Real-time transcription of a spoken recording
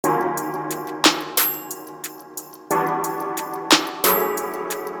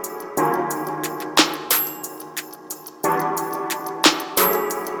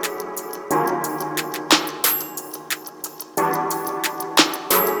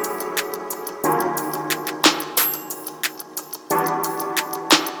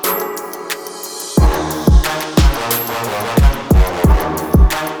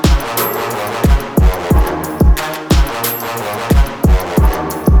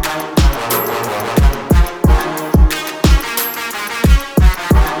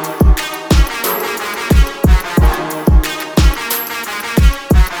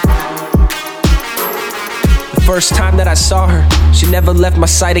saw her, she never left my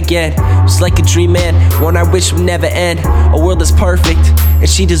sight again. It was like a dream, man, one I wish would never end. A world that's perfect, and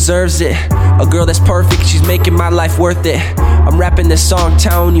she deserves it. A girl that's perfect, she's making my life worth it. I'm rapping this song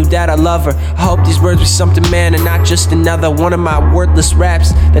telling you that I love her. I hope these words be something, man, and not just another one of my worthless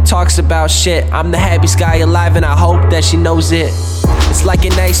raps that talks about shit. I'm the happiest guy alive, and I hope that she knows it. It's like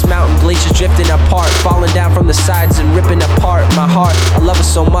an ice mountain, glaciers drifting apart, falling down from the sides and ripping apart my heart. I love her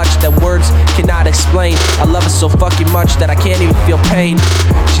so much that words cannot explain. I love her so fucking much that I can't even feel pain.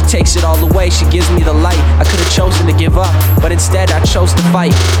 She takes it all away, she gives me the light. I could've chosen to give up, but instead I chose to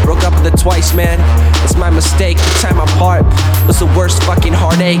fight. Broke up with her twice, man, it's my mistake. The time apart was the worst fucking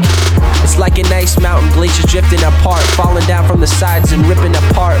heartache. It's like an ice mountain, glaciers drifting apart, falling down from the sides and ripping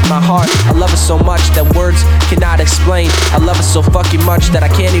apart my heart. I love her so much that words cannot explain. I love her so fucking much that I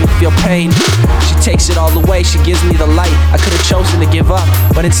can't even feel pain. She takes it all away, she gives me the light. I could've chosen to give up,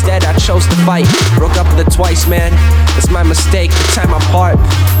 but instead I chose to fight. Broke up with her twice, man, it's my mistake. The time apart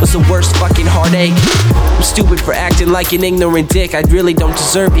was the worst fucking heartache. I'm stupid for acting like an ignorant dick. I really don't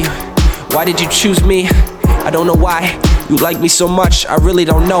deserve you. Why did you choose me? I don't know why. You like me so much, I really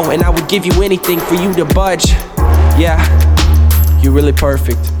don't know. And I would give you anything for you to budge. Yeah, you're really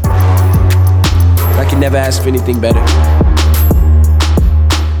perfect. I can never ask for anything better.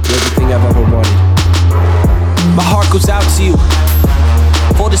 You're everything I've ever wanted. My heart goes out to you.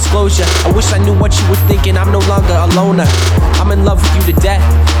 Full disclosure, I wish I knew what you were thinking. I'm no longer a loner. I'm in love with you to death.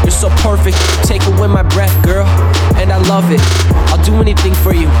 You're so perfect, take away my breath, girl, and I love it. I'll do anything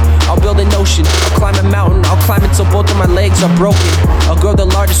for you. I'll build an ocean, I'll climb a mountain, I'll climb until both of my legs are broken. I'll grow the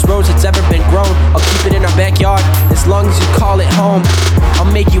largest rose that's ever been grown. I'll keep it in our backyard as long as you call it home.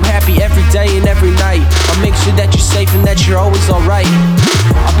 I'll make you happy every day and every night. I'll make sure that you're safe and that you're always alright.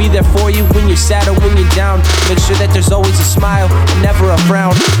 I'll be there for you when you're sad or when you're down. Make sure that there's always a smile and never a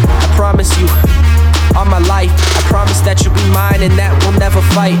frown. I promise you, all my life, I promise that you'll be mine and that we'll never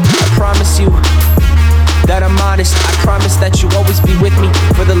fight. I promise you that I'm honest. I promise that you'll always be with me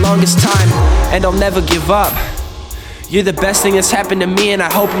for the longest time, and I'll never give up. You're the best thing that's happened to me, and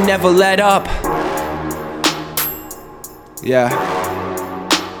I hope you never let up. Yeah,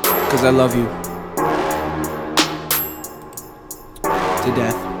 'cause I love you to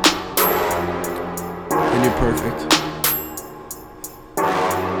death, and you're perfect.